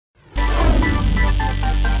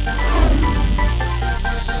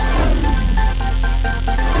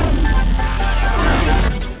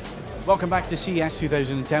Welcome back to CES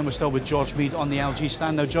 2010. We're still with George Mead on the LG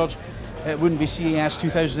stand. Now, George, it wouldn't be CES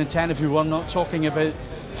 2010 if we were not talking about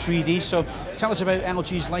 3D. So tell us about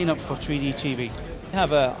LG's lineup for 3D TV. We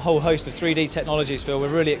have a whole host of 3D technologies, Phil. We're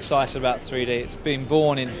really excited about 3D. It's been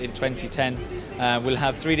born in 2010. We'll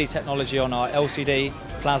have 3D technology on our LCD,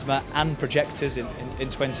 plasma and projectors in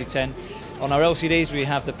 2010. On our LCDs we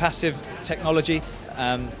have the passive technology.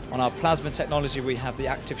 On our plasma technology we have the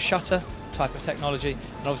active shutter type of technology,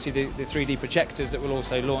 and obviously the 3D projectors that we'll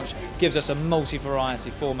also launch gives us a multi-variety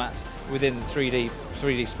format within the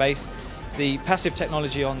 3D space. The passive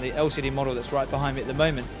technology on the LCD model that's right behind me at the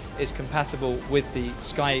moment is compatible with the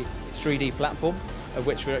Sky 3D platform, of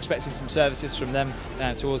which we're expecting some services from them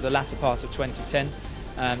towards the latter part of 2010.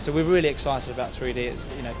 So we're really excited about 3D. It's,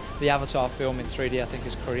 the Avatar film in 3D I think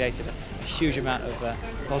has created a huge amount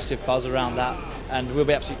of positive buzz around that, and we'll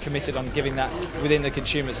be absolutely committed on giving that within the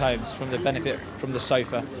consumers' homes from the benefit from the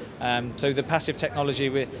sofa. So the passive technology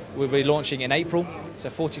we'll be launching in April. It's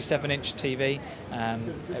a 47-inch TV.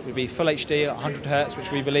 It will be full HD at 100 Hz,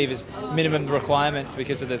 which we believe is minimum requirement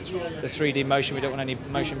because of the 3D motion. We don't want any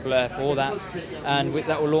motion blur for that, and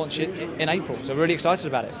that will launch in April. So we're really excited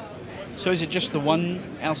about it. So is it just the one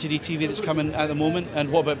LCD TV that's coming at the moment,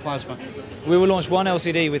 and what about plasma? We will launch one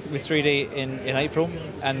LCD with 3D in April,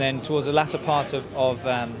 and then towards the latter part of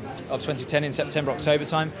 2010, in September, October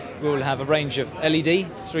time, we will have a range of LED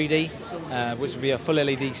 3D, which will be a full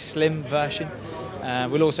LED slim version.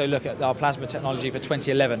 We'll also look at our plasma technology for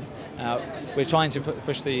 2011. We're trying to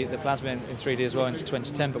push the plasma in 3D as well into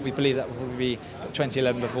 2010, but we believe that will probably be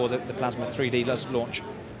 2011 before the plasma 3D does launch.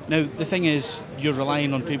 Now, the thing is, you're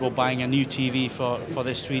relying on people buying a new TV for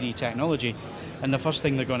this 3D technology, and the first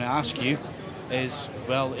thing they're going to ask you is,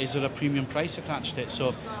 well, is there a premium price attached to it?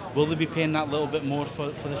 So will they be paying that little bit more for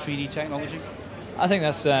the 3D technology? I think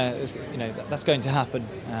that's going to happen.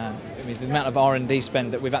 The amount of R&D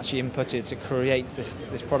spend that we've actually inputted to create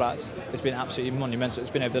this product has been absolutely monumental. It's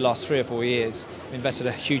been over the last 3 or 4 years. We invested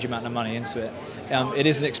a huge amount of money into it. It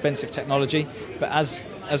is an expensive technology, but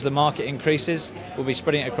as the market increases, we'll be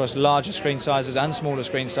spreading it across larger screen sizes and smaller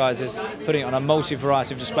screen sizes, putting it on a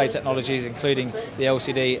multi-variety of display technologies, including the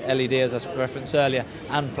LCD, LED, as I referenced earlier,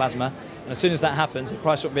 and plasma. And as soon as that happens, the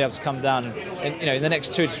price will be able to come down. And, in the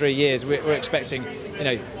next 2 to 3 years, we're expecting,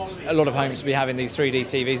 a lot of homes to be having these 3D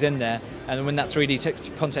TVs in there. And when that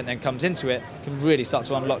 3D content then comes into it, can really start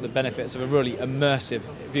to unlock the benefits of a really immersive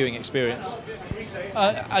viewing experience.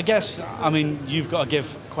 I guess, you've got to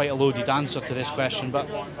give quite a loaded answer to this question, but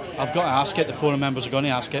I've got to ask it. The forum members are going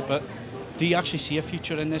to ask it. But do you actually see a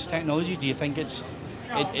future in this technology? Do you think it's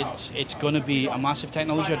going to be a massive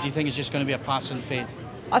technology, or do you think it's just going to be a pass and fade?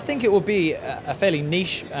 I think it will be a fairly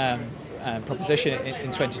niche proposition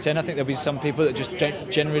in 2010. I think there'll be some people that just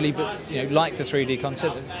generally, like the 3D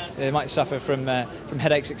content. They might suffer from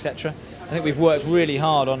headaches, etc. I think we've worked really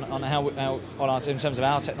hard on in terms of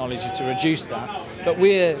our technology to reduce that. But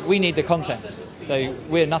we need the content. So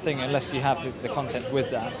we're nothing unless you have the content with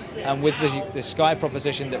that. And with the Sky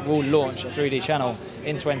proposition that will launch a 3D channel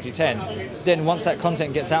in 2010, then once that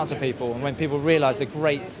content gets out to people, and when people realise the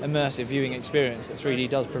great immersive viewing experience that 3D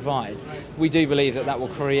does provide, we do believe that will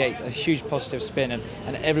create a huge positive spin,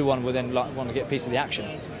 and everyone will then want to get a piece of the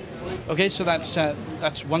action. Okay, so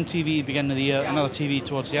that's one TV beginning of the year, another TV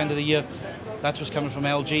towards the end of the year. That's what's coming from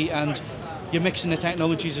LG, and you're mixing the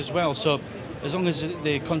technologies as well. So as long as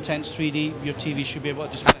the content's 3D, your TV should be able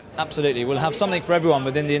to display it. Absolutely. We'll have something for everyone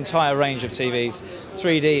within the entire range of TVs.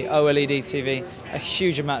 3D, OLED TV, a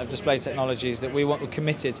huge amount of display technologies that we're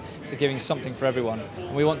committed to giving something for everyone.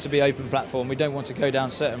 And we want to be open platform. We don't want to go down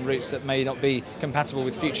certain routes that may not be compatible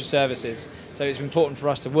with future services. So it's important for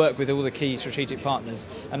us to work with all the key strategic partners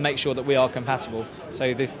and make sure that we are compatible.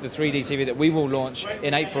 So the 3D TV that we will launch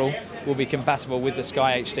in April will be compatible with the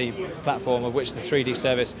Sky HD platform, of which the 3D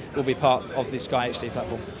service will be part of the Sky HD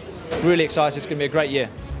platform. Really excited. It's going to be a great year.